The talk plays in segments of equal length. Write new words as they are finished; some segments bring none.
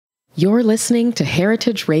You're listening to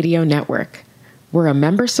Heritage Radio Network. We're a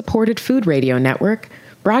member-supported food radio network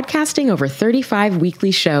broadcasting over 35 weekly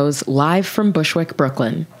shows live from Bushwick,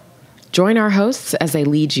 Brooklyn. Join our hosts as they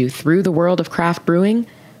lead you through the world of craft brewing,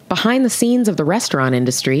 behind the scenes of the restaurant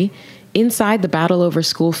industry, inside the battle over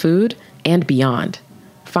school food, and beyond.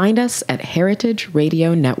 Find us at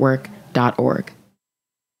heritageradionetwork.org.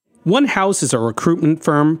 One House is a recruitment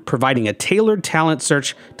firm providing a tailored talent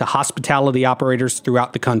search to hospitality operators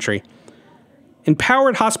throughout the country.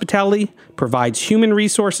 Empowered Hospitality provides human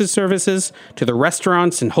resources services to the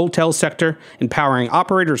restaurants and hotel sector, empowering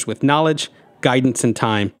operators with knowledge, guidance, and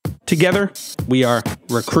time. Together, we are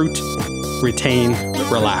Recruit, Retain,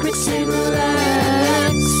 Relax. Retain,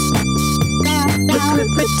 relax.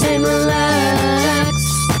 Recruit, retain,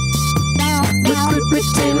 relax. Recruit,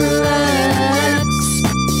 retain, relax.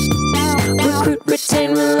 Recruit,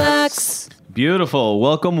 retain, relax. Beautiful.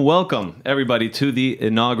 Welcome, everybody, to the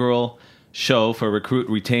inaugural show for Recruit,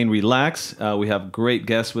 Retain, Relax. We have great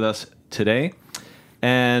guests with us today.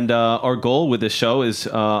 And our goal with this show is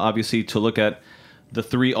obviously to look at the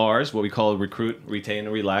 3 R's, what we call Recruit, Retain,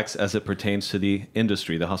 and Relax, as it pertains to the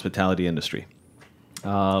industry, the hospitality industry.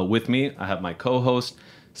 With me, I have my co-host,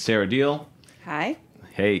 Sarah Deal. Hi.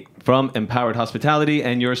 Hey, from Empowered Hospitality,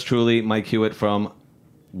 and yours truly, Mike Hewitt from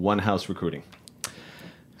One House Recruiting.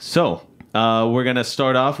 So, we're going to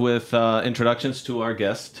start off with introductions to our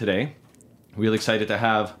guests today. Really excited to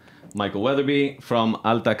have Michael Weatherby from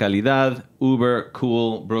Alta Calidad, uber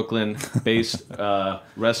cool Brooklyn-based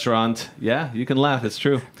restaurant. Yeah, you can laugh. It's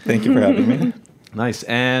true. Thank you for having me. Nice.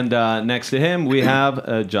 And next to him, we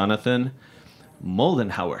have Jonathan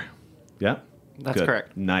Moldenhauer. Yeah? That's Good.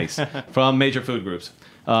 correct. Nice. From Major Food Groups.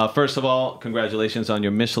 First of all, congratulations on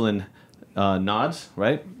your Michelin nods,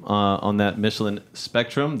 right? On that Michelin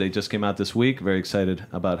spectrum. They just came out this week. Very excited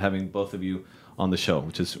about having both of you on the show,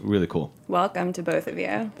 which is really cool. Welcome to both of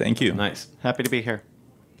you. Thank you. Nice. Happy to be here.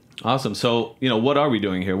 Awesome. So, what are we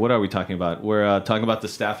doing here? What are we talking about? We're talking about the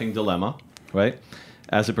staffing dilemma, right?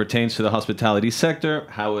 As it pertains to the hospitality sector,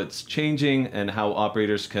 how it's changing, and how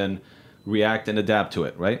operators can react and adapt to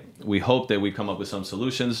it, right? We hope that we come up with some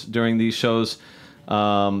solutions during these shows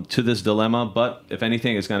to this dilemma, but if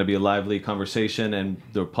anything, it's going to be a lively conversation, and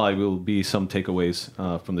there probably will be some takeaways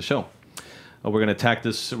from the show. We're going to attack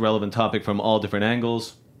this relevant topic from all different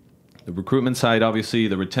angles. The recruitment side, obviously,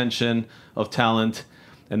 the retention of talent,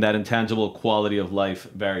 and that intangible quality of life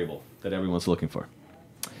variable that everyone's looking for.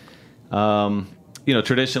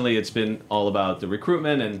 Traditionally, it's been all about the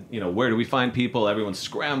recruitment and, where do we find people? Everyone's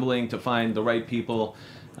scrambling to find the right people.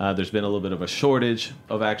 There's been a little bit of a shortage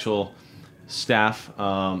of actual staff,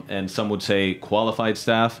 and some would say qualified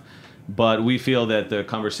staff. But we feel that the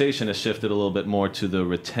conversation has shifted a little bit more to the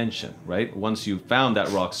retention, right? Once you've found that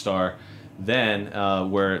rock star, then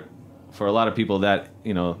where for a lot of people that,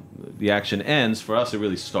 the action ends, for us it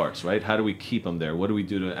really starts, right? How do we keep them there? What do we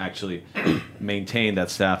do to actually maintain that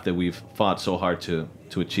staff that we've fought so hard to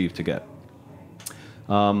achieve to get?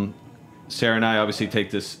 Sarah and I obviously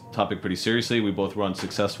take this topic pretty seriously. We both run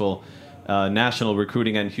successful national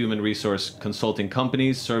recruiting and human resource consulting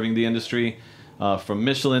companies serving the industry. From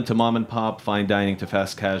Michelin to mom and pop, fine dining to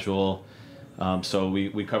fast casual. So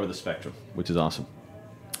we cover the spectrum, which is awesome.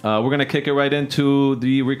 We're going to kick it right into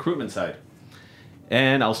the recruitment side.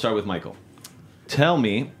 And I'll start with Michael. Tell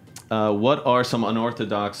me, what are some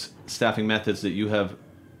unorthodox staffing methods that you have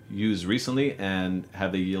used recently, and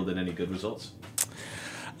have they yielded any good results?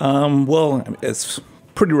 Well, it's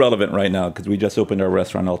pretty relevant right now because we just opened our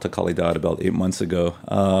restaurant, Alta Calidad, about 8 months ago.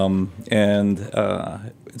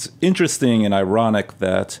 It's interesting and ironic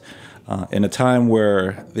that in a time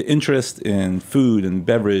where the interest in food and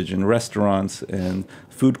beverage and restaurants and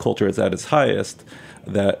food culture is at its highest,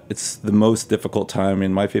 that it's the most difficult time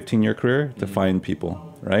in my 15-year career to find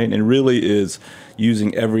people, right? And it really is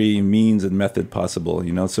using every means and method possible,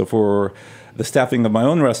 So for the staffing of my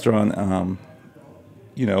own restaurant,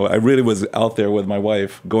 I really was out there with my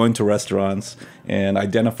wife, going to restaurants and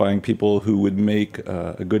identifying people who would make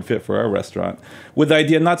a good fit for our restaurant, with the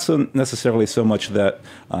idea not so necessarily so much that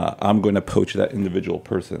I'm going to poach that individual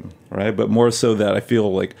person, right? But more so that I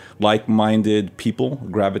feel like-minded people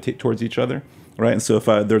gravitate towards each other, right? And so if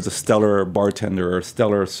there's a stellar bartender or a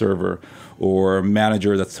stellar server or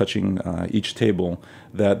manager that's touching each table,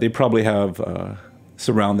 that they probably have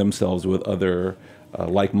surround themselves with other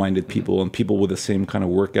like-minded people and people with the same kind of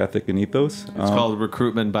work ethic and ethos. It's called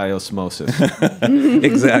recruitment by osmosis.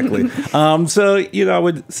 Exactly. So I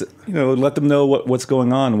would let them know what's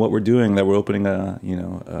going on, what we're doing. That we're opening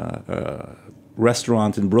a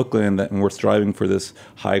restaurant in Brooklyn, and we're striving for this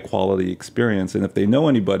high-quality experience. And if they know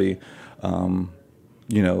anybody,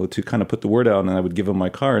 to kind of put the word out, and I would give them my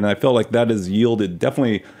card. And I felt like that has yielded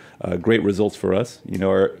definitely great results for us.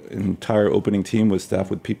 Our entire opening team was staffed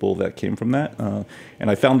with people that came from that.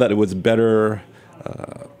 And I found that it was better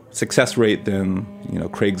success rate than,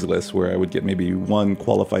 Craigslist, where I would get maybe one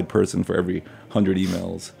qualified person for every 100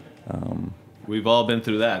 emails. We've all been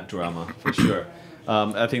through that drama, for sure.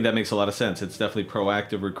 I think that makes a lot of sense. It's definitely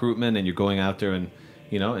proactive recruitment, and you're going out there and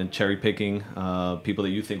cherry picking people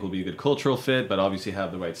that you think will be a good cultural fit, but obviously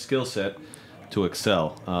have the right skill set to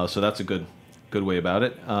excel. So that's a good way about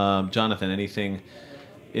it. Jonathan, anything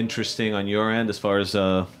interesting on your end as far as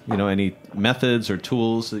any methods or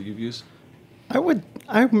tools that you've used?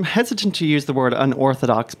 I'm hesitant to use the word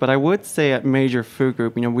unorthodox, but I would say at Major Food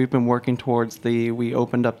Group, we've been working towards we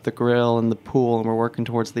opened up the grill and the pool, and we're working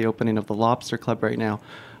towards the opening of the Lobster Club right now.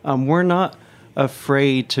 We're not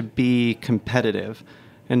afraid to be competitive.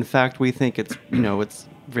 In fact, we think it's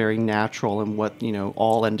very natural, and what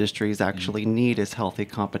all industries actually need is healthy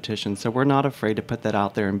competition. So we're not afraid to put that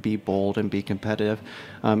out there and be bold and be competitive,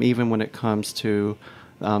 even when it comes to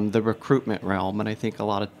the recruitment realm. And I think a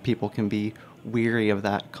lot of people can be weary of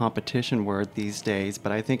that competition word these days,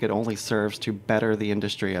 but I think it only serves to better the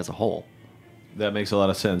industry as a whole. That makes a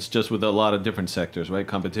lot of sense. Just with a lot of different sectors, right?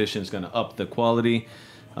 Competition is going to up the quality.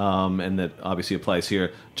 And that obviously applies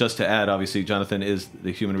here. Just to add, obviously, Jonathan is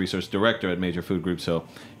the Human Resource Director at Major Food Group, so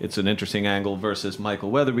it's an interesting angle versus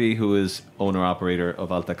Michael Weatherby, who is owner-operator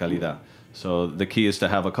of Alta Calidad. So the key is to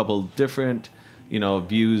have a couple different,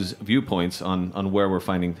 viewpoints on where we're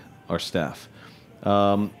finding our staff.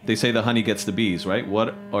 They say the honey gets the bees, right?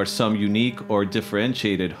 What are some unique or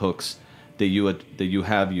differentiated hooks that you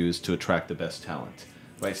have used to attract the best talent,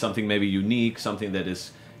 right? Something maybe unique, something that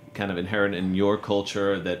is kind of inherent in your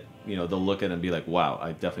culture that they'll look at and be like, wow,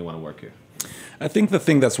 I definitely want to work here. I think the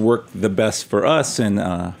thing that's worked the best for us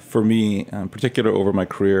and for me in particular over my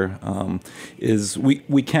career is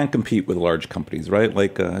we can't compete with large companies, right?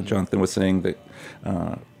 Like Jonathan was saying that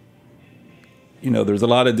there's a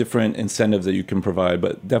lot of different incentives that you can provide,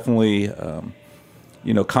 but definitely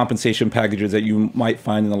compensation packages that you might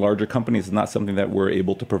find in the larger companies is not something that we're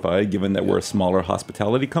able to provide, given that we're a smaller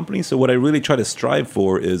hospitality company. So what I really try to strive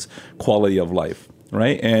for is quality of life,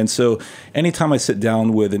 right? And so anytime I sit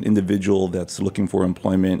down with an individual that's looking for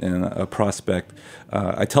employment and a prospect,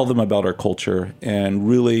 I tell them about our culture. And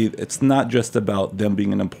really, it's not just about them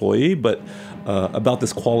being an employee, but about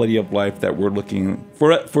this quality of life that we're looking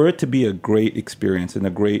for it to be a great experience and a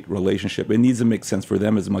great relationship. It needs to make sense for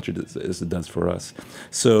them as much as it does for us.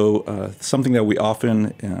 So something that we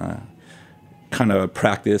often kind of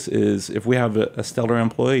practice is if we have a stellar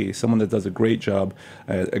employee, someone that does a great job,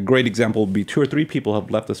 a great example would be 2 or 3 people have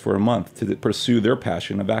left us for a month to pursue their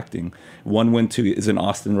passion of acting. One is in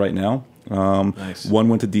Austin right now. Nice. One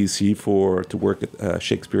went to DC to work at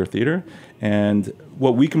Shakespeare Theater. And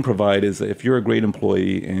what we can provide is if you're a great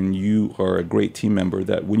employee and you are a great team member,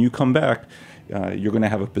 that when you come back, you're going to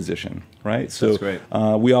have a position, right? So that's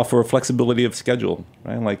great. We offer a flexibility of schedule,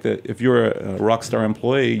 right? Like that, if you're a rock star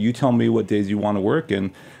employee, you tell me what days you want to work,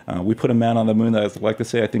 and we put a man on the moon. That I like to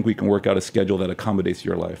say, I think we can work out a schedule that accommodates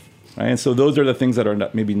your life, right? And so those are the things that are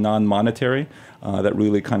maybe non-monetary that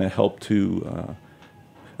really kind of help to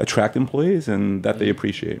attract employees and that they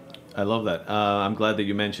appreciate. I love that. I'm glad that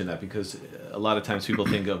you mentioned that, because a lot of times people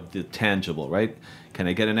think of the tangible, right? Can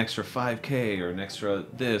I get an extra $5K or an extra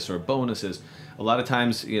this or bonuses? A lot of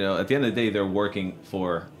times, at the end of the day, they're working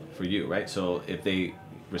for you, right? So if they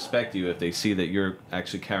respect you, if they see that you're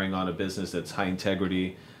actually carrying on a business that's high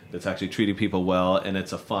integrity, that's actually treating people well, and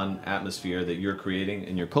it's a fun atmosphere that you're creating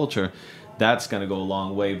in your culture, that's going to go a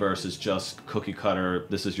long way versus just cookie cutter,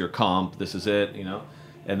 this is your comp, this is it,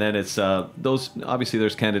 And then it's obviously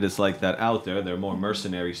there's candidates like that out there. They're more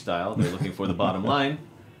mercenary style. They're looking for the bottom line.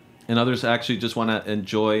 And others actually just want to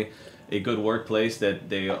enjoy a good workplace that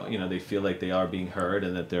they feel like they are being heard,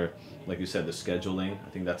 and that they're, like you said, the scheduling. I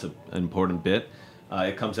think that's an important bit.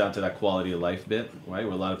 It comes down to that quality of life bit, right?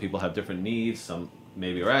 Where a lot of people have different needs. Some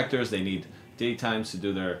maybe are actors. They need daytimes to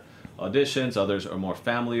do their auditions. Others are more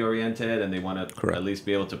family oriented, and they want to at least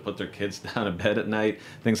be able to put their kids down to bed at night,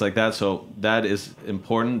 things like that. So that is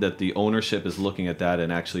important, that the ownership is looking at that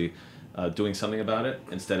and actually doing something about it,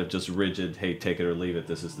 instead of just rigid, hey, take it or leave it,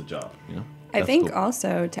 this is the job. I think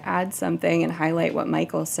also, to add something and highlight what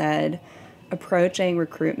Michael said, approaching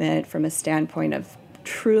recruitment from a standpoint of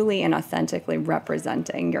truly and authentically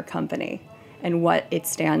representing your company and what it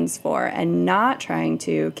stands for, and not trying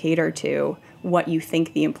to cater to what you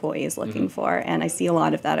think the employee is looking for. And I see a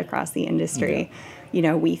lot of that across the industry.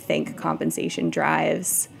 We think compensation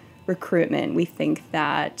drives recruitment. We think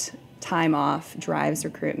that time off drives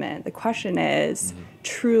recruitment. The question is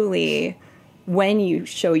truly, when you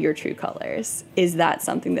show your true colors, is that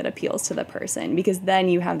something that appeals to the person? Because then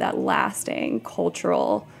you have that lasting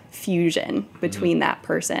cultural fusion between that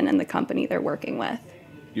person and the company they're working with.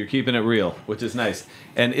 You're keeping it real, which is nice.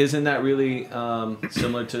 And isn't that really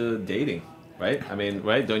similar to dating, right? I mean,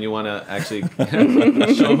 right? Don't you want to actually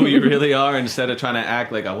show who you really are instead of trying to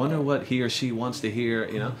act like, I wonder what he or she wants to hear,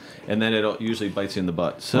 you know? And then it usually bites you in the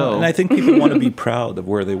butt. So, And I think people want to be proud of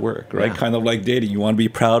where they work, right? Yeah. Kind of like dating. You want to be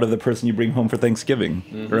proud of the person you bring home for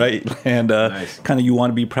Thanksgiving, right? And Nice. kind of you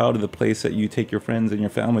want to be proud of the place that you take your friends and your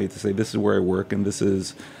family to say, this is where I work and this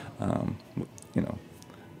is, you know,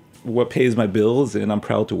 what pays my bills, and I'm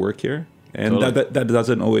proud to work here. And Totally. that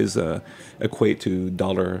doesn't always equate to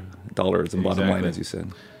dollars and bottom line, Exactly. as you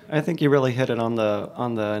said. I think you really hit it on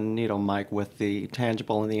the needle, Mike, with the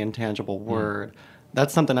tangible and the intangible word.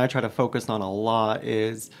 That's something I try to focus on a lot.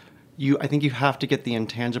 I think you have to get the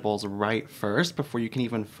intangibles right first before you can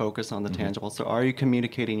even focus on the tangibles. So, are you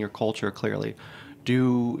communicating your culture clearly?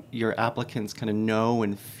 Do your applicants kind of know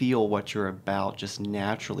and feel what you're about just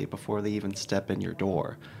naturally before they even step in your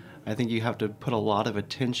door? I think you have to put a lot of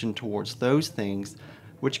attention towards those things,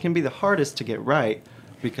 which can be the hardest to get right,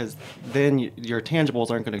 because then your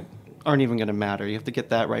tangibles aren't even going to matter. You have to get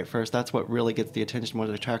that right first. That's what really gets the attention,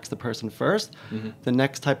 what attracts the person first. The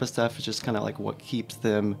next type of stuff is just kind of like what keeps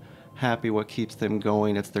them happy, what keeps them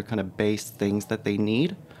going. It's their kind of base things that they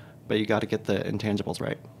need, but you got to get the intangibles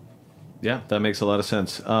right. yeah, that makes a lot of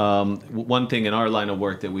sense. One thing in our line of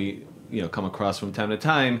work that we come across from time to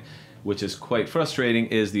time, which is quite frustrating,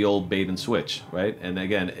 is the old bait and switch, right? And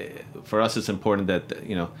again, for us, it's important that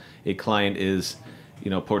a client is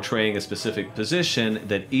portraying a specific position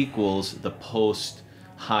that equals the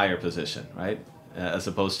post-hire position, right? As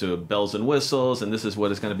opposed to bells and whistles, and this is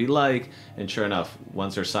what it's going to be like. And sure enough,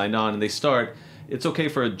 once they're signed on and they start, it's okay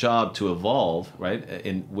for a job to evolve, right,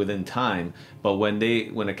 within time. But when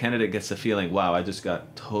a candidate gets the feeling, wow, I just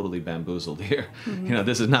got totally bamboozled here,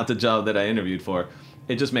 this is not the job that I interviewed for,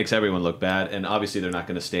 it just makes everyone look bad. And obviously, they're not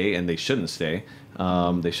going to stay, and they shouldn't stay.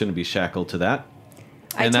 They shouldn't be shackled to that.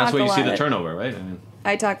 And that's where you see the turnover, right?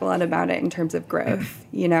 I talk a lot about it in terms of growth.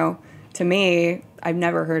 To me, I've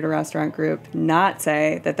never heard a restaurant group not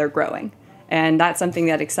say that they're growing. And that's something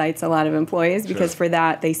that excites a lot of employees because for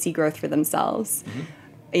that, they see growth for themselves.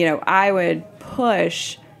 I would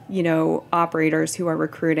push, operators who are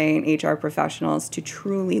recruiting HR professionals to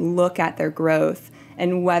truly look at their growth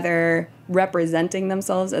and whether representing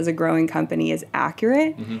themselves as a growing company is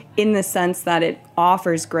accurate in the sense that it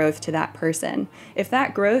offers growth to that person. If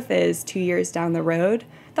that growth is 2 years down the road,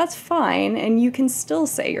 that's fine, and you can still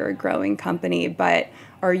say you're a growing company, but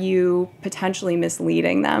are you potentially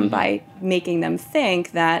misleading them by making them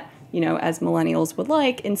think that, as millennials would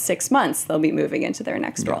like, in 6 months they'll be moving into their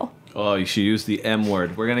next role? Oh, you should use the M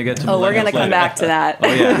word. We're going to get to We're going to millennials come later. back to that.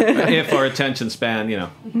 Oh, yeah. If our attention span,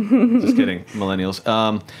 just kidding, millennials.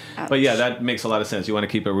 But yeah, that makes a lot of sense. You want to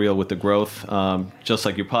keep it real with the growth. Just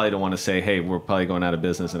like you probably don't want to say, hey, we're probably going out of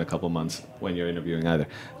business in a couple months when you're interviewing either.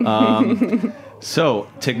 So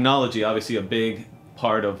technology, obviously a big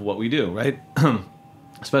part of what we do, right?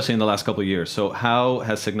 Especially in the last couple of years. So how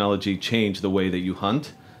has technology changed the way that you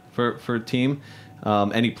hunt for a team?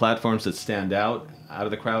 Any platforms that stand out of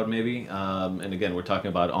the crowd, maybe? And again, we're talking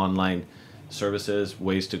about online services,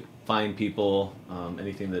 ways to find people,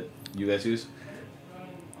 anything that you guys use?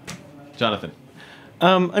 Jonathan.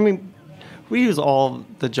 We use all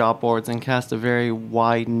the job boards and cast a very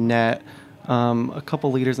wide net. A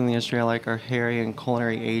couple leaders in the industry I like are Harry and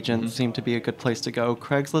Culinary Agents seem to be a good place to go.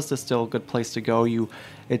 Craigslist is still a good place to go.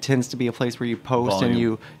 It tends to be a place where you post and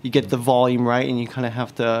you get the volume right, and you kind of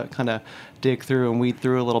have to kind of dig through and weed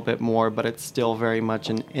through a little bit more, but it's still very much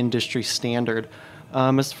an industry standard.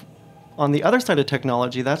 On the other side of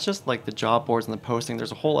technology, that's just like the job boards and the posting.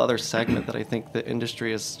 There's a whole other segment that I think the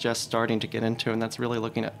industry is just starting to get into, and that's really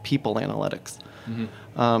looking at people analytics.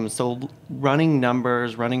 So running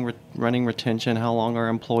numbers, running retention, how long are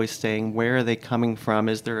employees staying, where are they coming from?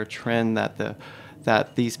 Is there a trend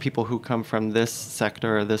that these people who come from this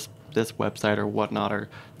sector or this website or whatnot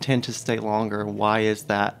tend to stay longer? Why is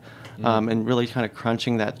that? And really kind of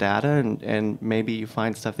crunching that data, and maybe you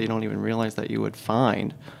find stuff that you don't even realize that you would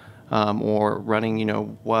find. Or running,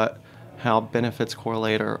 how benefits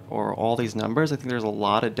correlate or all these numbers. I think there's a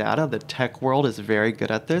lot of data. The tech world is very good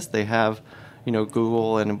at this. They have,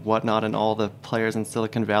 Google and whatnot, and all the players in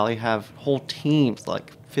Silicon Valley have whole teams,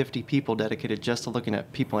 like 50 people dedicated just to looking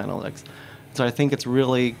at people analytics. So I think it's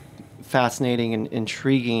really fascinating and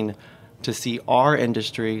intriguing to see our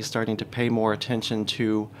industry starting to pay more attention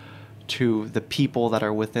to to the people that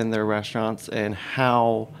are within their restaurants and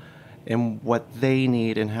how and what they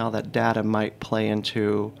need and how that data might play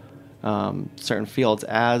into certain fields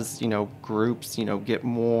as groups get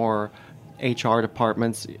more HR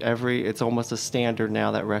departments. It's almost a standard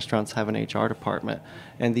now that restaurants have an HR department,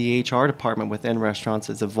 and the HR department within restaurants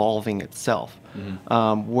is evolving itself.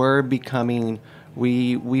 We're becoming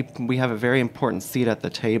we have a very important seat at the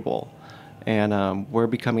table, and we're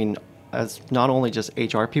becoming as not only just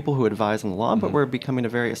HR people who advise on the law, but we're becoming a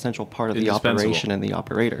very essential part of the operation and the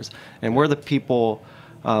operators. And we're the people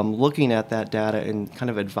looking at that data and kind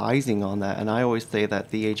of advising on that. And I always say that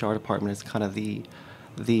the HR department is kind of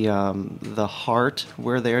the heart.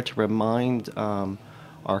 We're there to remind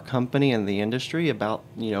our company and the industry about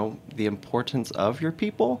the importance of your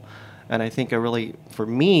people. And I think for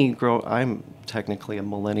me, I'm technically a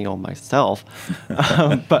millennial myself,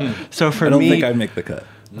 but so for me, I don't think I make the cut.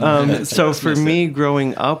 So for me,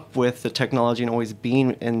 growing up with the technology and always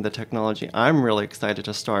being in the technology, I'm really excited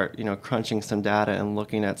to start, crunching some data and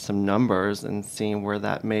looking at some numbers and seeing where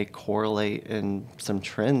that may correlate in some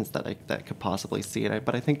trends that could possibly see it.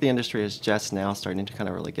 But I think the industry is just now starting to kind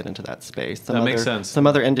of really get into that space. That makes sense. Some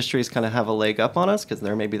other industries kind of have a leg up on us because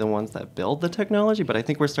they're maybe the ones that build the technology. But I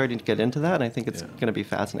think we're starting to get into that, and I think it's going to be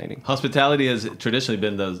fascinating. Hospitality has traditionally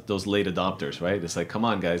been those late adopters, right? It's like, come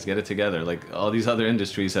on, guys, get it together. Like all these other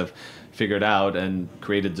industries have figured out and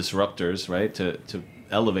created disruptors, right, to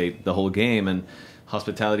elevate the whole game. And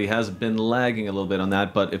hospitality has been lagging a little bit on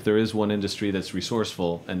that. But if there is one industry that's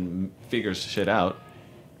resourceful and figures shit out,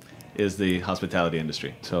 is the hospitality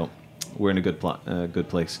industry. So we're in a good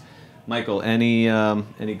place. Michael, any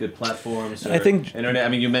good platforms? I think internet. I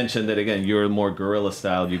mean, you mentioned that again. You're more guerrilla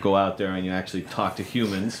style. You go out there and you actually talk to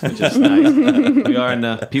humans, which is nice. We are in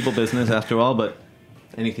the people business after all, but.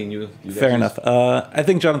 Anything you Fair enough. I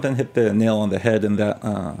think Jonathan hit the nail on the head in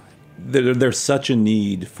that there's such a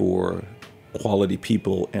need for quality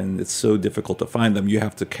people, and it's so difficult to find them. You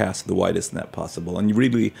have to cast the widest net possible, and you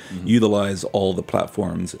really utilize all the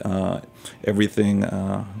platforms. Everything,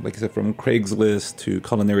 like I said, from Craigslist to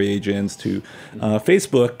Culinary Agents to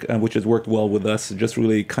Facebook, which has worked well with us, just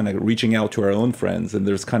really kind of reaching out to our own friends. And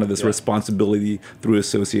there's kind of this responsibility through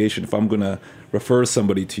association. If I'm going to refer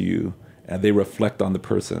somebody to you, they reflect on the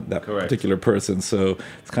person, that particular person. So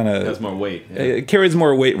it's kind of... It has more weight. Yeah. It carries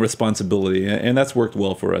more weight and responsibility, and that's worked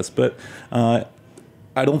well for us. But I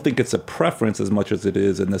don't think it's a preference as much as it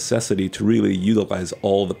is a necessity to really utilize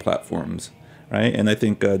all the platforms, right? And I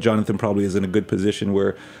think Jonathan probably is in a good position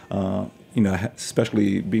where,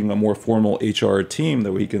 especially being a more formal HR team,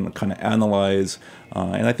 that we can kind of analyze.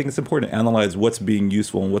 And I think it's important to analyze what's being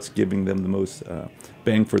useful and what's giving them the most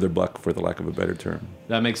bang for their buck, for the lack of a better term.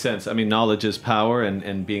 That makes sense. I mean, knowledge is power,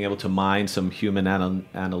 and being able to mine some human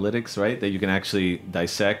analytics, right, that you can actually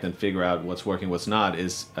dissect and figure out what's working, what's not, I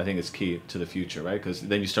think is key to the future, right? Because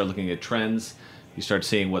then you start looking at trends, you start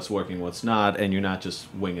seeing what's working, what's not, and you're not just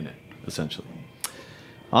winging it, essentially.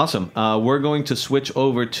 Awesome. We're going to switch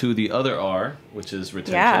over to the other R, which is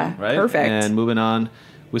retention, right? Perfect. And moving on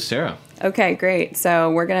with Sarah. Okay, great. So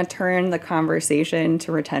we're going to turn the conversation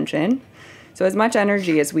to retention. So as much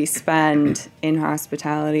energy as we spend in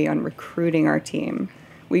hospitality on recruiting our team,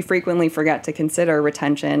 we frequently forget to consider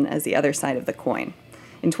retention as the other side of the coin.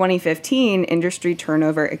 In 2015, industry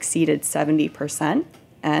turnover exceeded 70%,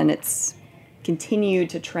 and it's continued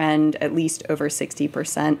to trend at least over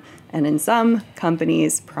 60%, and in some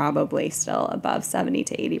companies, probably still above 70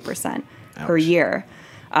 to 80% per year.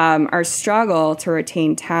 Our struggle to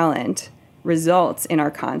retain talent results in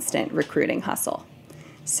our constant recruiting hustle.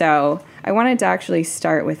 So I wanted to actually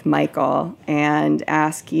start with Michael and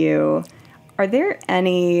ask you, are there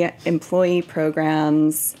any employee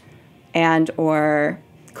programs and or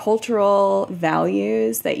cultural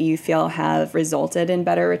values that you feel have resulted in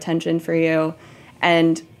better retention for you?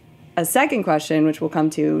 And a second question, which we'll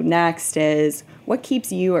come to next, is what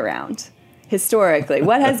keeps you around historically?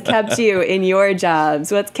 What has kept you in your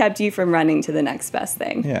jobs? What's kept you from running to the next best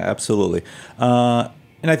thing? Yeah, absolutely.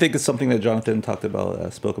 And I think it's something that Jonathan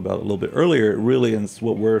spoke about a little bit earlier. Really, and it's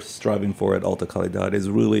what we're striving for at Alta Calidad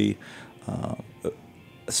is really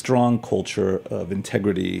a strong culture of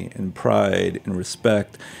integrity and pride and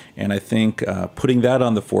respect. And I think putting that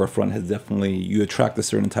on the forefront has definitely, you attract a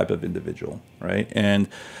certain type of individual, right? And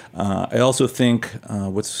I also think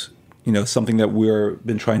what's something that we've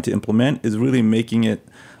been trying to implement is really making it,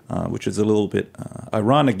 which is a little bit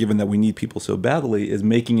ironic given that we need people so badly, is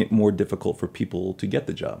making it more difficult for people to get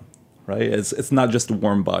the job, right? It's not just a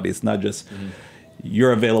warm body. It's not just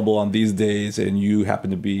you're available on these days and you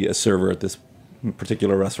happen to be a server at this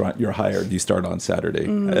particular restaurant you're hired, you start on Saturday.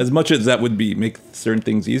 As much as that would make certain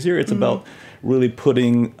things easier, it's about really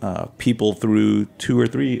putting people through 2 or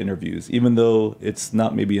 3 interviews, even though it's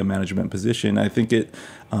not maybe a management position. I think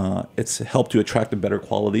it's helped to attract a better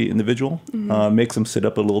quality individual, makes them sit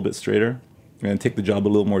up a little bit straighter and take the job a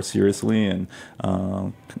little more seriously, and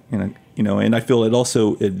and I feel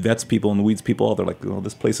it vets people and weeds people out. They're like, oh,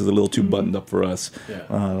 this place is a little too buttoned up for us. Yeah.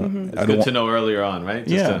 It's good to know earlier on, right?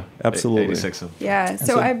 Absolutely. 86 them. Yeah.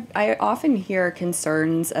 So I often hear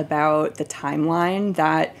concerns about the timeline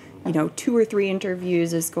that 2 or 3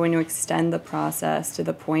 interviews is going to extend the process to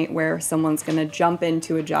the point where someone's going to jump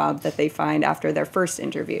into a job that they find after their first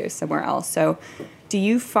interview somewhere else. So do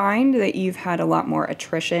you find that you've had a lot more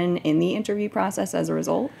attrition in the interview process as a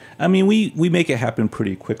result? I mean, we make it happen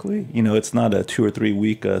pretty quickly. It's not a 2 or 3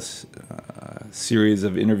 week series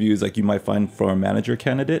of interviews like you might find for a manager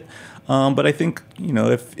candidate. But I think,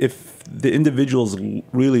 if the individual's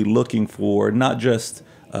really looking for not just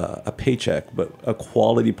a paycheck, but a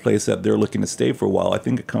quality place that they're looking to stay for a while, I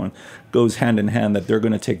think it kind of goes hand in hand that they're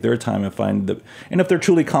going to take their time and find and if they're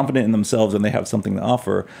truly confident in themselves and they have something to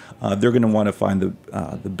offer, they're going to want to find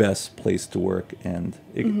the best place to work, and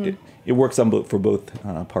it works for both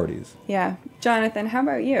parties. Yeah. Jonathan, how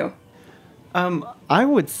about you? I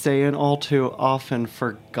would say an all too often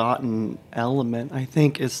forgotten element, I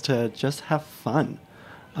think, is to just have fun.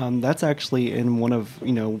 That's actually in one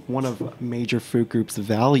of Major Food Group's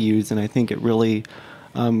values, and I think it really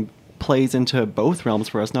plays into both realms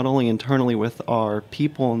for us, not only internally with our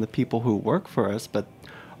people and the people who work for us, but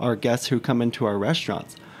our guests who come into our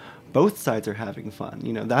restaurants. Both sides are having fun.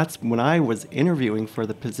 That's when I was interviewing for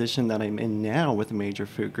the position that I'm in now with Major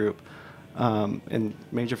Food Group. And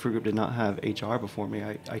Major Food Group did not have HR before me.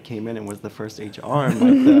 I came in and was the first HR.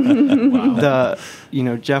 And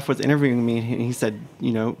Jeff was interviewing me, and he said,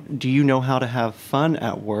 do you know how to have fun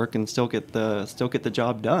at work and still get the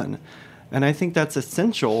job done? And I think that's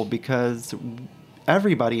essential because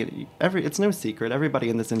it's no secret. Everybody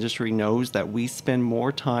in this industry knows that we spend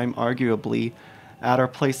more time, arguably, at our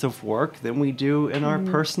place of work than we do in our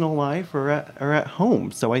personal life or at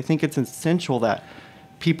home. So I think it's essential that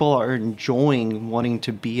people are enjoying wanting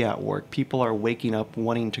to be at work. People are waking up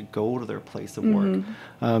wanting to go to their place of work.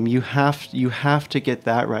 You have to get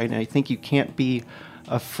that right, and I think you can't be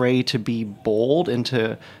afraid to be bold and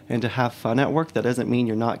to have fun at work. That doesn't mean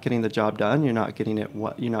you're not getting the job done. You're not getting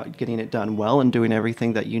it done well and doing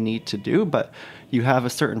everything that you need to do. But you have a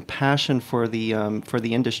certain passion for the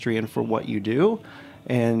industry and for what you do.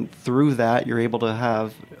 And through that, you're able to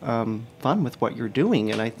have fun with what you're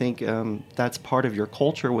doing, and I think that's part of your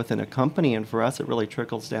culture within a company. And for us, it really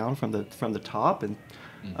trickles down from the top and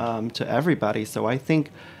to everybody. So I think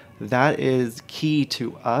that is key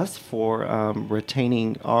to us for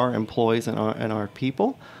retaining our employees and our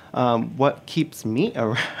people. What keeps me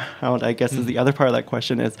around, I guess, is the other part of that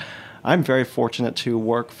question. Is I'm very fortunate to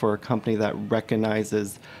work for a company that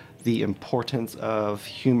recognizes the importance of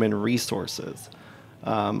human resources.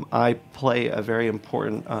 I play a very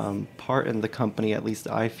important part in the company, at least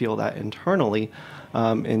I feel that internally,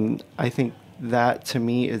 and I think that to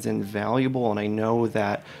me is invaluable, and I know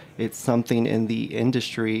that it's something in the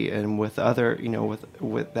industry and with other,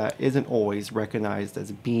 with that isn't always recognized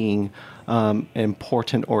as being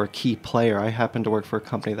important or a key player. I happen to work for a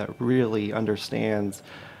company that really understands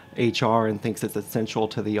HR and thinks it's essential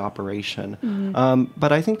to the operation.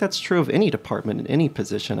 But I think that's true of any department in any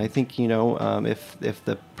position. I think if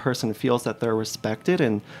the person feels that they're respected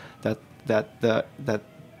and that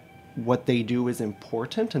what they do is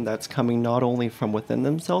important, and that's coming not only from within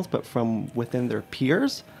themselves but from within their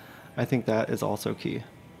peers, I think that is also key.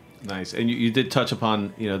 Nice. And you did touch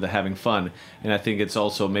upon, the having fun. And I think it's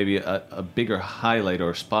also maybe a bigger highlight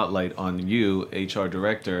or spotlight on you, HR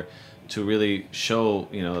director, to really show,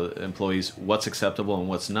 employees what's acceptable and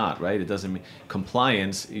what's not, right? It doesn't mean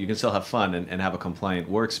compliance. You can still have fun and have a compliant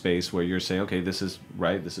workspace where you're saying, okay, this is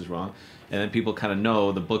right, this is wrong. And then people kind of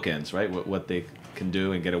know the bookends, right? What they can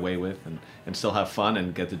do and get away with and still have fun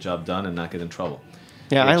and get the job done and not get in trouble.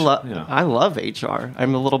 Yeah, I love HR.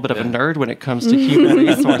 I'm a little bit of a nerd when it comes to human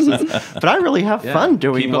resources, but I really have fun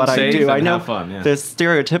doing what I do. I know the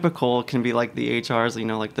stereotypical can be like the HRs,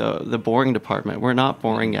 like the boring department. We're not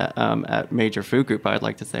boring at Major Food Group, I'd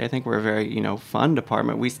like to say. I think we're a very fun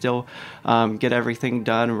department. We still get everything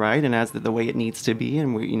done right and as the way it needs to be,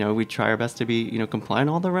 and we try our best to be compliant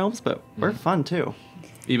in all the realms. But we're fun too.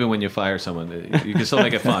 Even when you fire someone, you can still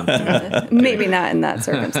make it fun. Maybe not in that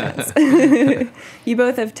circumstance. You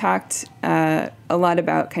both have talked a lot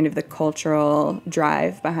about kind of the cultural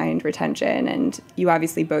drive behind retention, and you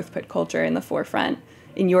obviously both put culture in the forefront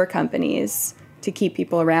in your companies. to keep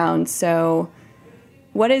people around. So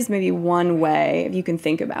what is maybe one way, if you can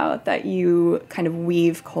think about, that you kind of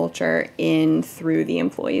weave culture in through the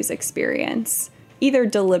employee's experience, either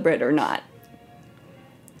deliberate or not?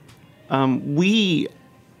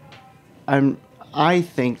 I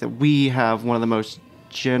think that we have one of the most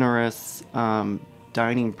generous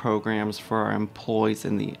dining programs for our employees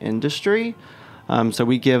in the industry. So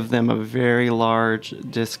we give them a very large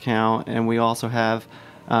discount, and we also have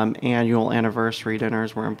annual anniversary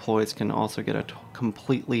dinners where employees can also get a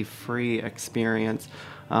completely free experience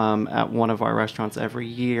at one of our restaurants every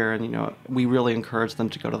year. And, you know, we really encourage them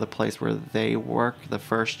to go to the place where they work the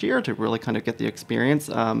first year to really kind of get the experience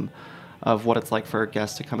of what it's like for a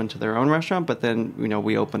guest to come into their own restaurant. But then, you know,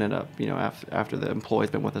 we open it up, you know, after the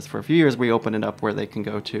employee's been with us for a few years, we open it up where they can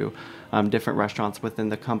go to different restaurants within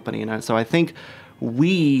the company. And so I think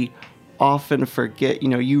we often forget, you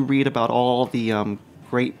know, you read about all the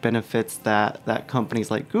great benefits that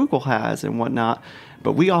companies like Google has and whatnot,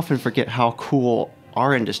 but we often forget how cool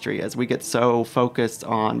our industry is. We get so focused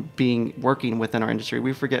on working within our industry,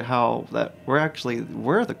 we forget how that we're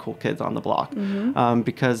the cool kids on the block,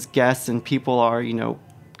 because guests and people are, you know,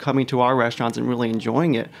 coming to our restaurants and really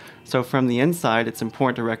enjoying it. So from the inside, it's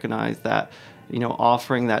important to recognize that, you know,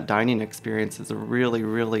 offering that dining experience is a really,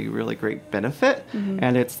 really, really great benefit,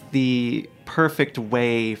 and it's the perfect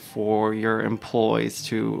way for your employees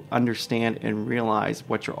to understand and realize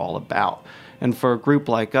what you're all about. And for a group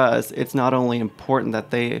like us, it's not only important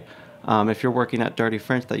that they, if you're working at Dirty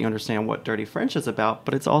French, that you understand what Dirty French is about,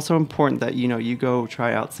 but it's also important that, you know, you go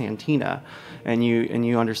try out Santina and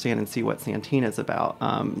you understand and see what Santina is about.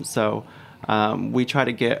 We try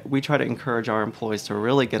to encourage our employees to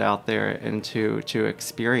really get out there and to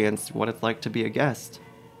experience what it's like to be a guest.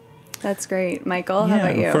 That's great. Michael, how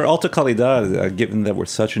about you? For Alta Calidad, given that we're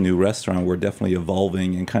such a new restaurant, we're definitely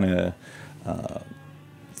evolving and kind of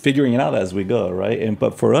figuring it out as we go, right?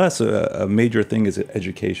 But for us, a major thing is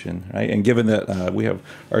education, right? And given that we have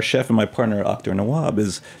our chef and my partner, Akhtar Nawab,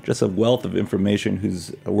 is just a wealth of information,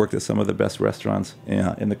 who's worked at some of the best restaurants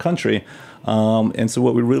in the country. And so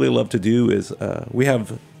what we really love to do is we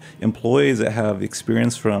have employees that have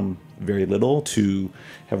experience from very little to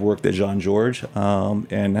have worked at Jean-Georges,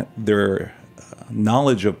 and their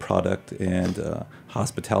knowledge of product and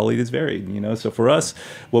hospitality is varied, you know. So for us,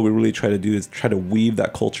 what we really try to do is try to weave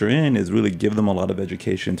that culture in, is really give them a lot of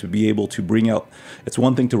education to be able to bring out. It's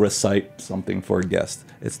one thing to recite something for a guest.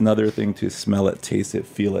 It's another thing to smell it, taste it,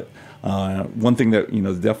 feel it. One thing that, you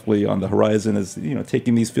know, is definitely on the horizon is, you know,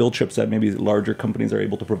 taking these field trips that maybe larger companies are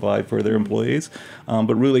able to provide for their employees,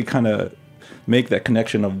 but really kind of make that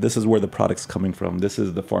connection of, this is where the product's coming from. This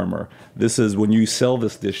is the farmer. This is when you sell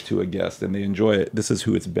this dish to a guest and they enjoy it, this is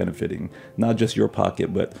who it's benefiting. Not just your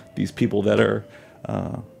pocket, but these people that are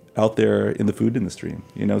out there in the food industry,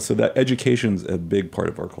 you know. So that education's a big part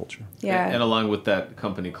of our culture. Yeah. And along with that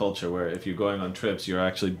company culture, where if you're going on trips, you're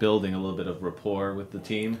actually building a little bit of rapport with the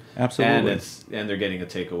team. Absolutely. And they're getting a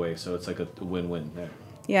takeaway, so it's like a win-win there.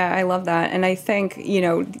 Yeah, I love that. And I think, you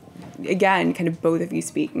know, again, kind of both of you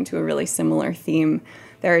speaking to a really similar theme,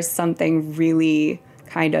 there is something really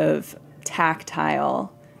kind of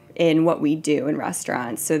tactile in what we do in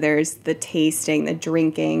restaurants. So there's the tasting, the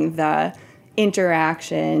drinking, the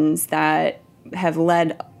interactions that have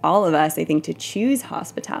led all of us, I think, to choose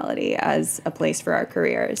hospitality as a place for our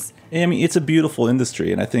careers. I mean, it's a beautiful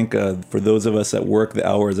industry, and I think for those of us that work the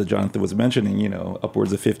hours that Jonathan was mentioning, you know,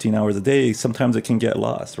 upwards of 15 hours a day, sometimes it can get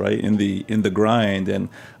lost, right, in the grind, and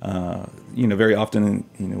you know, very often,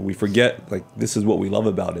 you know, we forget, like, this is what we love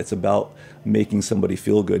about it. It's about making somebody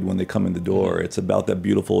feel good when they come in the door. It's about that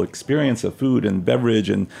beautiful experience of food and beverage,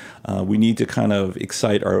 and we need to kind of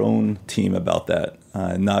excite our own team about that,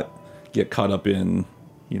 and not get caught up in,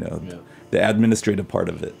 you know, the administrative part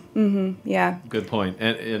of it. Yeah. Good point.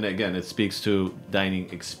 And again, it speaks to dining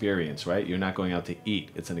experience, right? You're not going out to eat.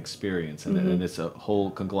 It's an experience. And it's a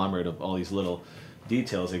whole conglomerate of all these little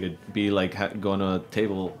details. It could be like going to a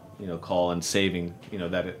table, you know, call and saving, you know,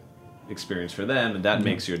 that experience for them. And that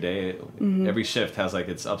makes your day. Every shift has like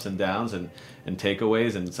its ups and downs and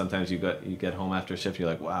takeaways. And sometimes you get home after a shift, you're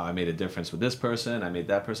like, wow, I made a difference with this person. I made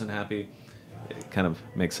that person happy. It kind of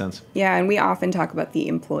makes sense. Yeah, and we often talk about the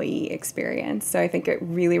employee experience. So I think it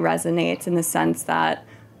really resonates in the sense that,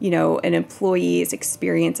 you know, an employee's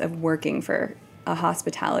experience of working for a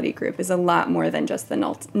hospitality group is a lot more than just the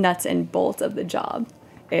nuts and bolts of the job.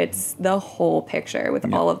 It's the whole picture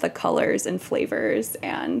with all of the colors and flavors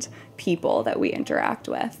and people that we interact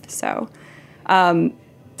with. So,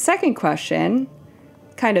 second question,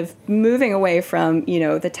 kind of moving away from, you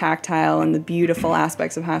know, the tactile and the beautiful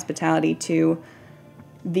aspects of hospitality to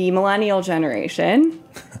the millennial generation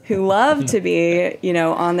who love to be,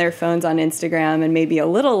 on their phones on Instagram and maybe a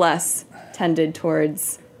little less tended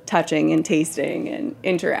towards touching and tasting and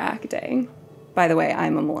interacting. By the way,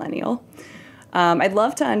 I'm a millennial. I'd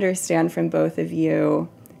love to understand from both of you,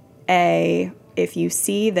 A, if you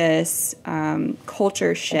see this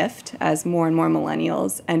culture shift as more and more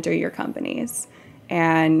millennials enter your companies,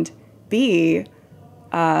 and B,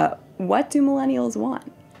 what do millennials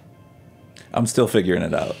want? I'm still figuring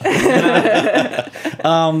it out.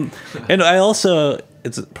 And I also,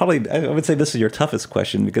 it's probably, I would say this is your toughest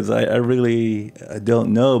question because I really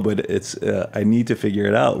don't know, but it's, I need to figure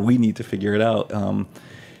it out. We need to figure it out.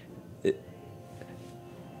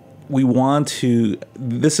 We want to,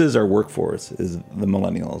 this is our workforce, is the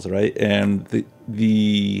millennials, right? And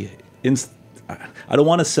I don't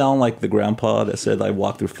want to sound like the grandpa that said I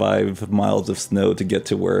walked through 5 miles of snow to get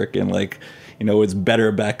to work and it's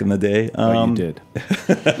better back in the day. You did.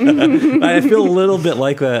 I feel a little bit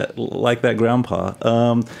like that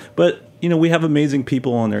grandpa. But we have amazing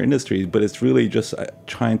people in our industry, but it's really just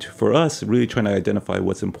trying to identify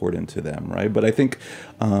what's important to them, right? But I think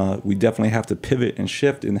we definitely have to pivot and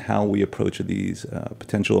shift in how we approach these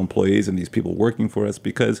potential employees and these people working for us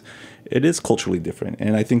because it is culturally different.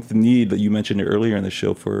 And I think the need that you mentioned earlier in the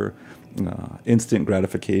show for instant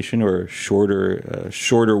gratification or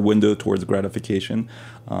shorter window towards gratification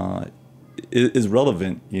is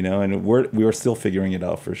relevant, and we are still figuring it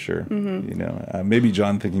out for sure. Mm-hmm. Maybe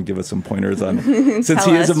Jonathan can give us some pointers on, since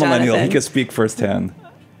he is a millennial, Jonathan. He can speak firsthand.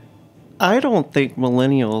 I don't think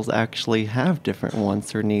millennials actually have different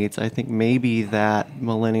wants or needs. I think maybe that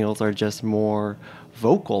millennials are just more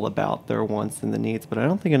vocal about their wants and the needs, but I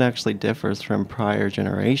don't think it actually differs from prior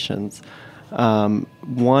generations.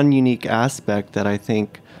 One unique aspect that I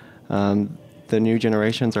think the new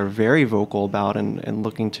generations are very vocal about and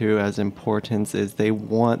looking to as importance is they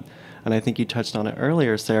want, and I think you touched on it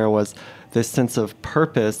earlier, Sarah, was this sense of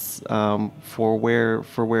purpose for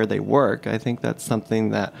where they work. I think that's something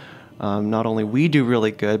that not only we do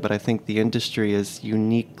really good, but I think the industry is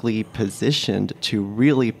uniquely positioned to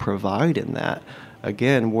really provide in that.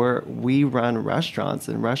 Again, we run restaurants,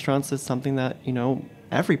 and restaurants is something that,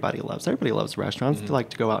 everybody loves. Everybody loves restaurants. Mm-hmm. They like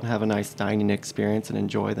to go out and have a nice dining experience and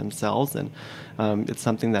enjoy themselves. And it's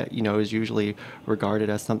something that, is usually regarded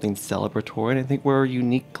as something celebratory. And I think we're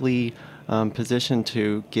uniquely positioned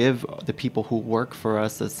to give the people who work for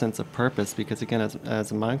us a sense of purpose. Because again,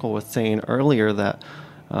 as Michael was saying earlier, that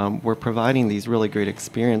we're providing these really great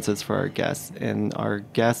experiences for our guests. And our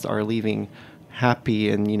guests are leaving happy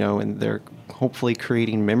and, and they're hopefully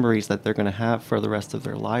creating memories that they're going to have for the rest of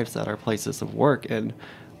their lives at our places of work. And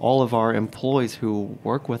all of our employees who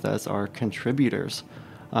work with us are contributors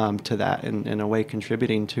to that, and in a way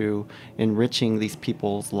contributing to enriching these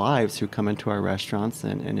people's lives who come into our restaurants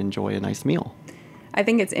and enjoy a nice meal. I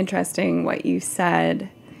think it's interesting what you said.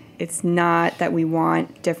 It's not that we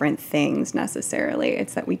want different things necessarily.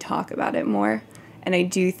 It's that we talk about it more. And I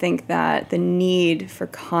do think that the need for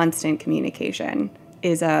constant communication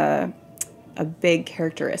is a big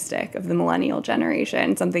characteristic of the millennial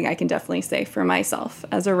generation, something I can definitely say for myself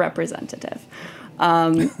as a representative.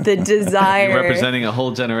 The desire... You're representing a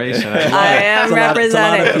whole generation. I am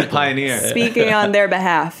representing. Pioneer. Speaking on their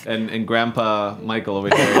behalf. And Grandpa Michael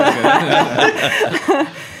over here.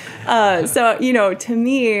 So, to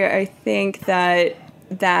me, I think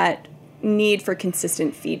that need for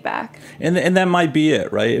consistent feedback. And that might be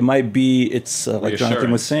it, right? It might be, it's like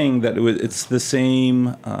Jonathan was saying, that it's the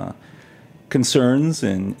same concerns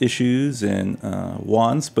and issues and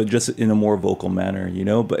wants, but just in a more vocal manner,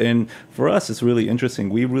 and for us, it's really interesting.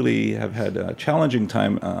 We really have had a challenging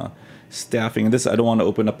time staffing, and this, I don't want to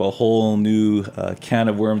open up a whole new can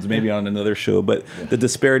of worms, maybe on another show, but the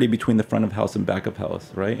disparity between the front of house and back of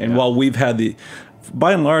house, right? And while we've had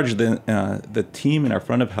by and large, the team in our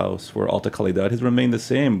front of house for Alta Calidad has remained the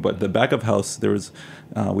same, but the back of house,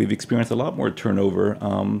 we've experienced a lot more turnover.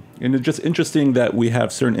 And it's just interesting that we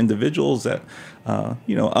have certain individuals that,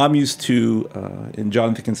 I'm used to, and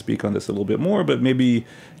Jonathan can speak on this a little bit more, but maybe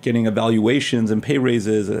getting evaluations and pay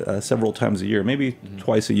raises several times a year, maybe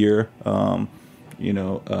twice a year.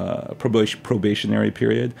 Probationary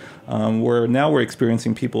period, where now we're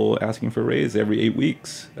experiencing people asking for a raise every 8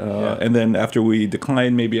 weeks. And then after we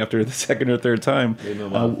decline, maybe after the second or third time,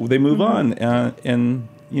 they move on. And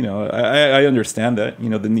I understand that,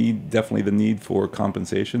 the need for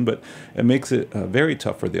compensation, but it makes it very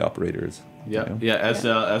tough for the operators. Yeah. As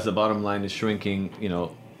the bottom line is shrinking,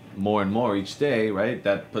 more and more each day, right,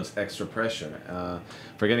 that puts extra pressure.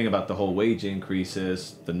 Forgetting about the whole wage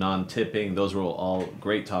increases, the non-tipping, those were all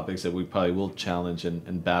great topics that we probably will challenge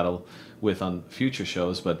and battle with on future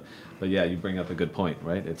shows. But yeah, you bring up a good point,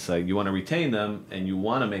 right? It's like you want to retain them and you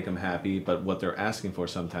want to make them happy, but what they're asking for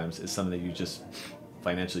sometimes is something that you just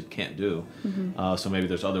financially can't do. So maybe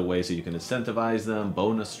there's other ways that you can incentivize them,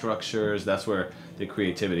 bonus structures. That's where the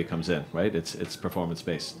creativity comes in, right? It's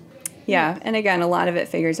performance-based. Yeah, and again, a lot of it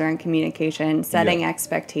figures around communication, setting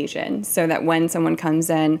expectations, so that when someone comes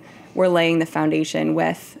in, we're laying the foundation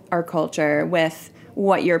with our culture, with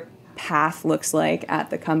what your path looks like at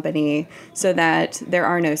the company, so that there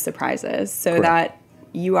are no surprises, so that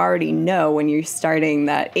you already know when you're starting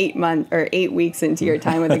that 8 weeks into your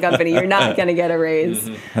time with the company, you're not going to get a raise.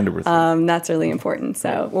 100%. That's really important.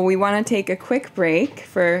 So, well, we want to take a quick break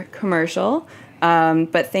for commercial.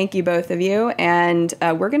 But thank you, both of you. And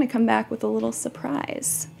we're going to come back with a little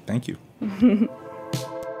surprise. Thank you.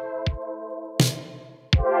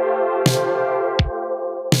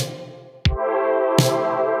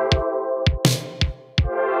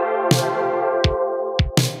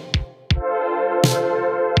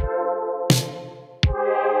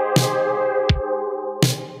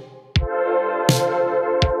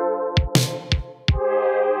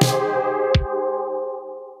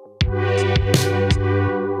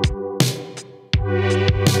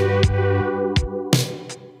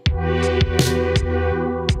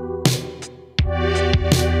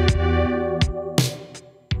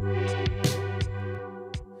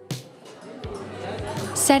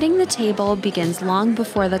 Setting the table begins long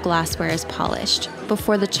before the glassware is polished,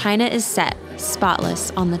 before the china is set, spotless,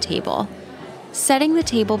 on the table. Setting the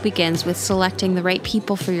table begins with selecting the right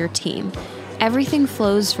people for your team. Everything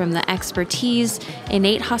flows from the expertise,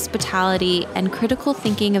 innate hospitality, and critical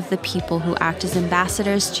thinking of the people who act as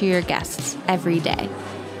ambassadors to your guests every day.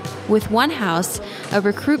 With One House, a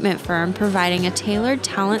recruitment firm providing a tailored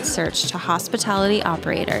talent search to hospitality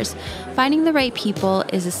operators, finding the right people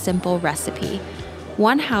is a simple recipe.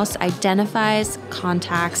 One House identifies,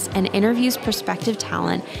 contacts, and interviews prospective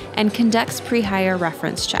talent and conducts pre-hire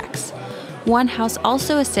reference checks. One House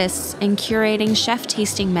also assists in curating chef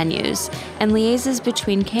tasting menus and liaises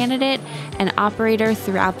between candidate and operator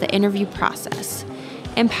throughout the interview process.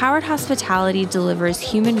 Empowered Hospitality delivers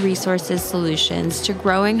human resources solutions to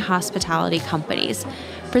growing hospitality companies,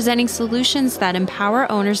 presenting solutions that empower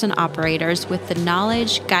owners and operators with the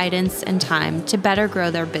knowledge, guidance, and time to better grow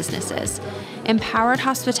their businesses. Empowered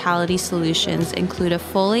Hospitality solutions include a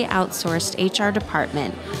fully outsourced HR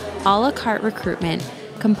department, a la carte recruitment,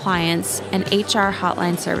 compliance, and HR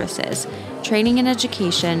hotline services, training and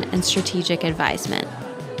education, and strategic advisement.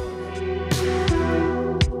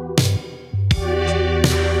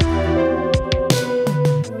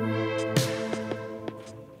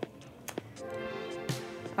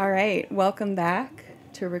 All right, welcome back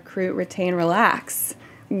to Recruit, Retain, Relax.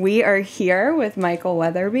 We are here with Michael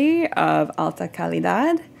Weatherby of Alta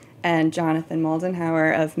Calidad and Jonathan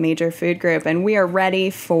Moldenhauer of Major Food Group, and we are ready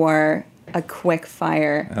for a quick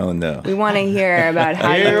fire. Oh, no. We want to hear about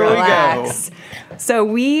how you Here we relax. So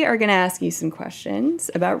we are going to ask you some questions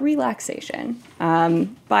about relaxation.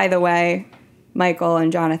 By the way, Michael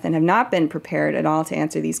and Jonathan have not been prepared at all to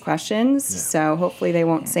answer these questions, so hopefully they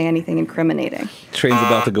won't say anything incriminating. Train's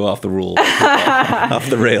about to go off the rules, off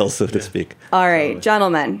the rails, so to speak. All right,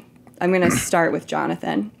 gentlemen, I'm going to start with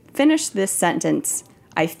Jonathan. Finish this sentence.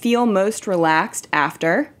 I feel most relaxed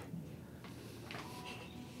after.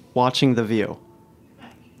 Watching The View.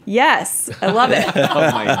 Yes, I love it.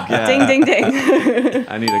 Oh my God. Ding, ding, ding.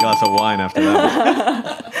 I need a glass of wine after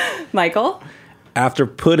that. Michael? After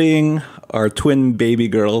putting our twin baby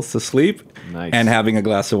girls to sleep Nice. and having a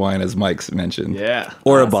glass of wine, as Mike's mentioned. Yeah.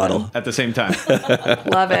 Or a bottle. At the same time.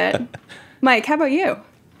 Love it. Mike, how about you?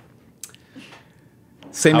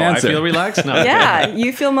 Same Oh, I answer. feel relaxed? No. Yeah,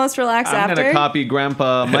 you feel most relaxed I'm after? going to copy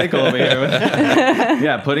Grandpa Michael over here.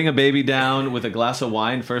 Yeah, putting a baby down with a glass of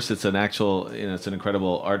wine. First, it's an actual, it's an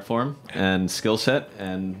incredible art form and skill set,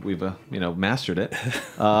 and we've, mastered it.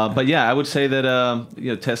 But yeah, I would say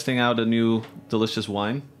that, testing out a new delicious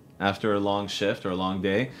wine after a long shift or a long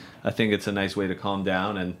day, I think it's a nice way to calm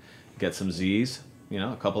down and get some Z's,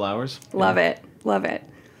 a couple hours. Love it. Love it.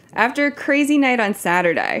 After a crazy night on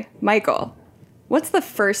Saturday, Michael, what's the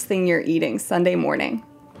first thing you're eating Sunday morning?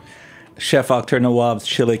 Chef Octar Nawab's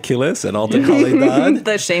Chilaquiles at Alta Calidad.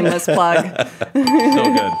 The shameless plug. So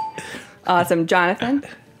good. Awesome. Jonathan,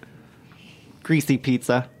 Greasy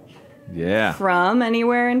pizza. Yeah. from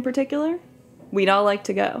anywhere in particular? We'd all like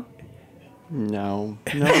to go. No.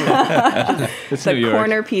 It's The New York.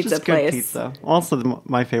 corner pizza just good place. pizza. Also,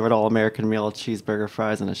 my favorite all-American meal: a cheeseburger,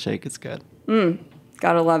 fries, and a shake. It's good.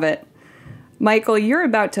 Gotta love it. Michael, you're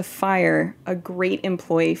about to fire a great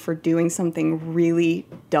employee for doing something really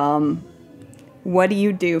dumb. What do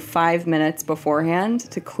you do 5 minutes beforehand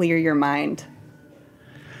to clear your mind?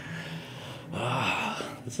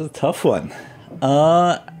 This is a tough one.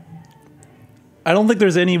 I don't think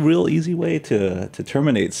there's any real easy way to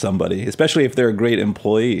terminate somebody, especially if they're a great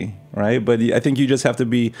employee, right? But I think you just have to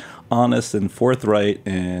be honest and forthright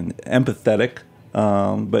and empathetic,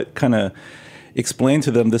 but kind of explain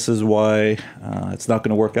to them this is why it's not going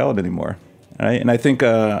to work out anymore, right? And I think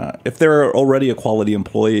if they're already a quality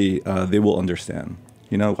employee, they will understand.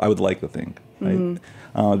 You know, I would like to think, right?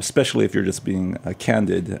 Especially if you're just being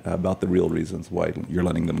candid about the real reasons why you're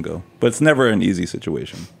letting them go. But it's never an easy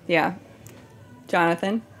situation. Yeah.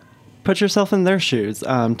 Jonathan? Put yourself in their shoes.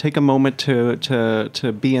 Take a moment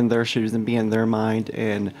to be in their shoes and be in their mind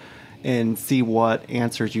and see what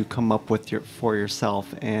answers you come up with for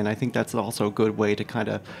yourself. And I think that's also a good way to kind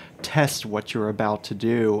of test what you're about to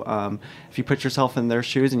do. If you put yourself in their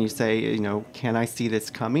shoes and you say, you know, can I see this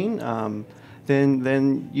coming?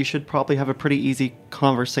 Then you should probably have a pretty easy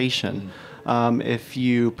conversation. If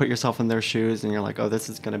you put yourself in their shoes and you're like, oh, this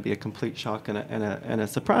is going to be a complete shock and a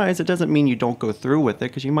surprise, it doesn't mean you don't go through with it,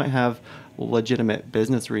 because you might have legitimate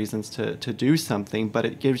business reasons to do something, but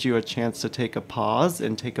it gives you a chance to take a pause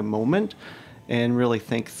and take a moment and really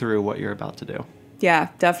think through what you're about to do. Yeah,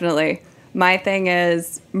 definitely. My thing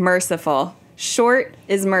is merciful. Short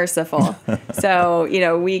is merciful. So, you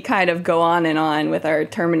know, we kind of go on and on with our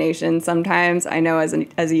termination sometimes. I know as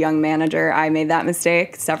a young manager, I made that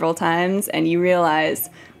mistake several times, and you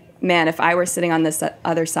realize, man, if I were sitting on this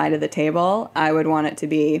other side of the table, I would want it to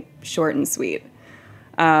be short and sweet.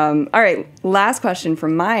 All right, last question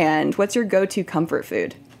from my end. What's your go-to comfort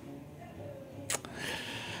food?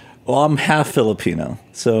 Well, I'm half Filipino,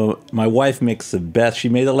 so my wife makes the best. She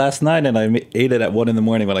made it last night, and I ate it at 1 a.m.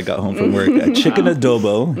 when I got home from work. Chicken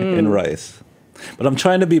adobo and rice. But I'm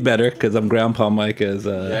trying to be better because I'm Grandpa Mike. As so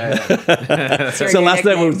last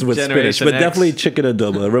night was spinach, Generation but X. definitely chicken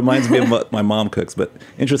adobo. It reminds me of what my mom cooks. But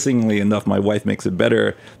interestingly enough, my wife makes it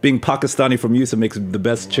better. Being Pakistani from Yusa makes the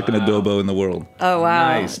best chicken adobo in the world. Oh,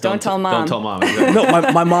 wow. Nice. Don't tell mom. Don't tell mom. Exactly.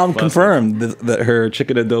 No, my mom confirmed that her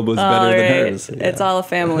chicken adobo is better than hers. It's all a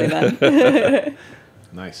family then.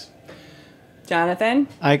 Nice. Jonathan?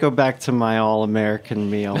 I go back to my all-American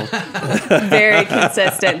meal. Very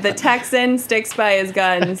consistent. The Texan sticks by his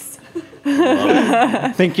guns.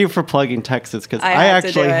 Thank you for plugging Texas, because I I had to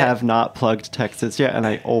actually do it. have not plugged Texas yet, and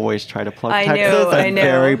I always try to plug I Texas. know, I I'm know.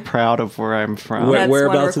 very proud of where I'm from. That's one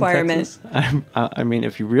Whereabouts in requirement. Texas? I mean,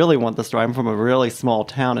 if you really want the story, I'm from a really small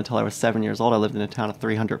town. Until I was 7 years old, I lived in a town of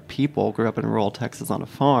 300 people. Grew up in rural Texas on a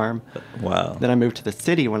farm. Wow. Then I moved to the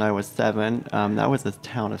city when I was 7. That was a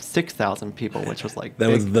town of 6,000 people, which was like That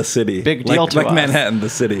big, was the city. big deal to like us. Manhattan, the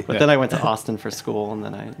city. But then I went to Austin for school, and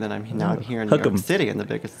then I'm here in New Hook 'em. York City, in the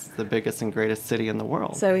biggest and greatest city in the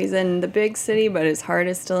world. So he's in the big city, but his heart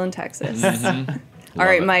is still in Texas. Mm-hmm. All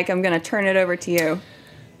right, it. Mike, I'm going to turn it over to you.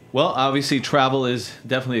 Well, obviously, travel is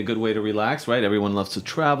definitely a good way to relax, right? Everyone loves to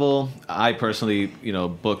travel. I personally,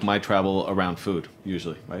 book my travel around food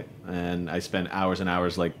usually, right? And I spend hours and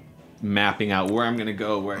hours like mapping out where I'm going to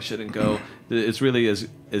go, where I shouldn't go. It's really as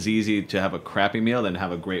easy to have a crappy meal than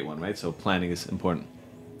have a great one, right? So planning is important.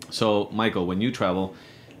 So, Michael, when you travel,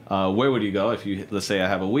 where would you go if you, let's say I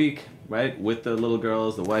have a week, right? With the little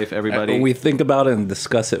girls, the wife, everybody. We think about it and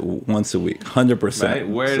discuss it once a week, 100%. Right,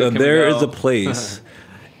 where so can we there go? is a place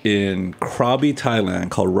in Krabi, Thailand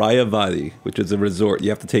called Rayavadi, which is a resort. You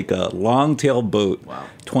have to take a long-tail boat, Wow.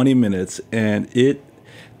 20 minutes, and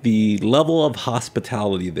the level of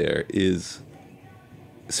hospitality there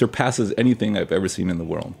surpasses anything I've ever seen in the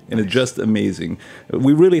world. And it's just amazing.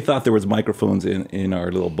 We really thought there was microphones in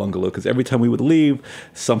our little bungalow, because every time we would leave,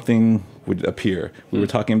 something would appear. We were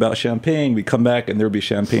talking about champagne, we'd come back and there would be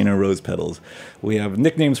champagne and rose petals. We have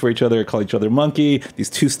nicknames for each other, call each other monkey.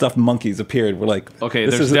 These 2 stuffed monkeys appeared. We're like, Okay,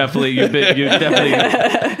 this there's is- definitely you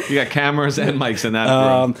got cameras and mics in that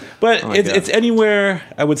room. But Oh my it's God. it's anywhere,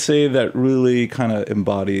 I would say, that really kind of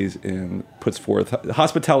embodies and puts forth.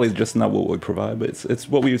 Hospitality is just not what we provide, but it's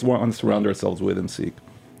what we want to surround ourselves with and seek.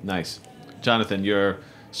 Nice, Jonathan. Your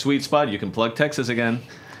sweet spot. You can plug Texas again.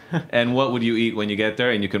 And what would you eat when you get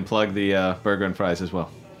there? And you can plug the burger and fries as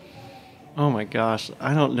well. Oh my gosh,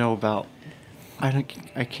 I don't know about. I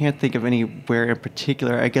can't think of anywhere in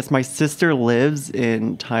particular. I guess my sister lives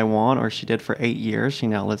in Taiwan, or she did for 8 years. She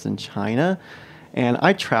now lives in China. And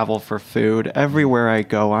I travel for food. Everywhere I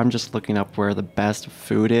go, I'm just looking up where the best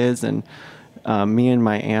food is. And me and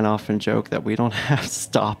my aunt often joke that we don't have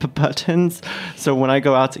stop buttons. So when I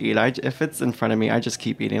go out to eat, if it's in front of me, I just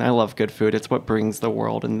keep eating. I love good food. It's what brings the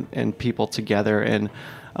world and people together. And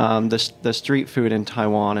the street food in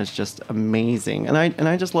Taiwan is just amazing. And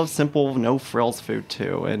I just love simple, no frills food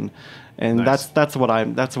too. And Nice. that's what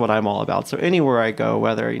I'm all about. So anywhere I go,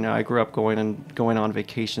 whether I grew up going on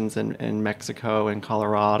vacations in Mexico and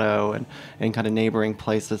Colorado and kind of neighboring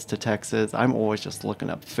places to Texas, I'm always just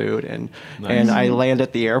looking up food. And I land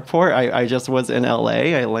at the airport. I just was in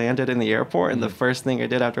LA. I landed in the airport, and the first thing I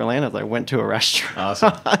did after I landed was I went to a restaurant.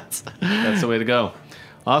 Awesome. That's the way to go.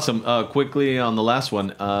 Awesome. Quickly on the last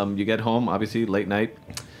one, you get home, obviously late night.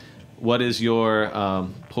 What is your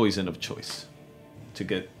poison of choice to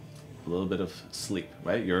get a little bit of sleep,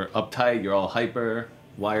 right? You're uptight, you're all hyper,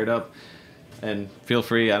 wired up, and feel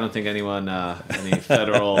free. I don't think anyone, any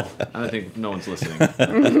federal, I don't think no one's listening.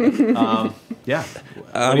 Yeah.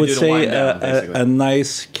 I would say a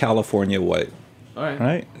nice California white. All right.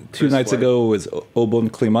 Right? Two Crisp nights white. ago was Obon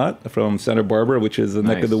Klimat from Santa Barbara, which is the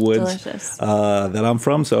neck of the Nice. woods Delicious. that I'm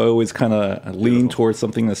from. So I always kind of lean towards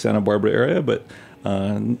something in the Santa Barbara area. But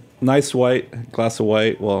nice white, glass of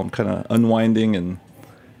white while I'm kind of unwinding. And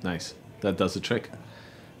Nice. That does the trick.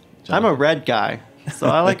 I'm a red guy, so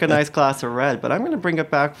I like a nice glass of red. But I'm going to bring it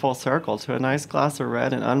back full circle to a nice glass of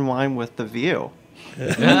red and unwind with The View.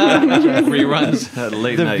 Reruns at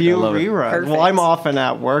late The night. View I love it. rerun. Perfect. Well, I'm often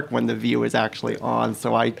at work when The View is actually on,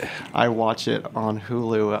 so I watch it on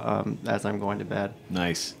Hulu as I'm going to bed.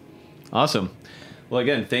 Nice. Awesome. Well,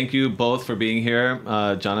 again, thank you both for being here.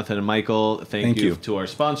 Jonathan and Michael, thank you to our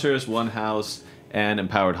sponsors, One House and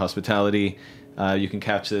Empowered Hospitality. You can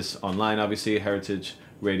catch this online, obviously, Heritage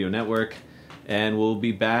Radio Network. And we'll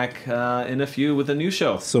be back in a few with a new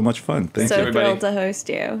show. so much fun. Thank So you. everybody. thrilled to host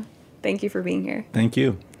you. Thank you for being here. Thank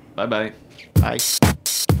you. Bye-bye. Bye.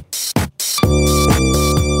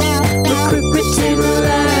 Pretend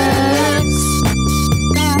relax.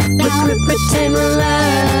 Pretend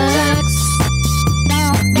relax.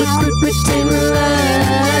 Pretend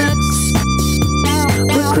relax.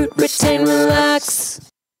 Pretend relax.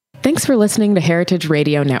 Thanks for listening to Heritage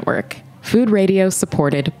Radio Network, food radio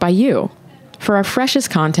supported by you. For our freshest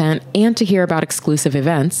content and to hear about exclusive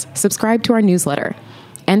events, subscribe to our newsletter.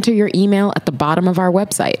 Enter your email at the bottom of our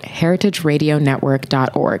website,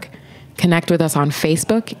 heritageradionetwork.org. Connect with us on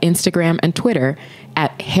Facebook, Instagram, and Twitter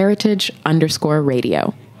at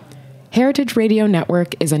heritage_radio. Heritage Radio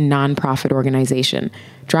Network is a nonprofit organization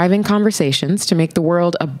driving conversations to make the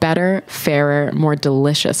world a better, fairer, more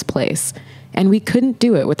delicious place. And we couldn't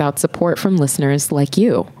do it without support from listeners like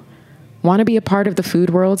you. Want to be a part of the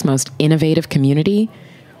food world's most innovative community?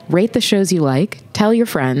 Rate the shows you like, tell your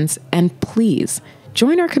friends, and please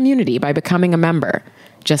join our community by becoming a member.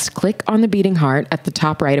 Just click on the beating heart at the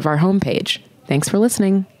top right of our homepage. Thanks for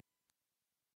listening.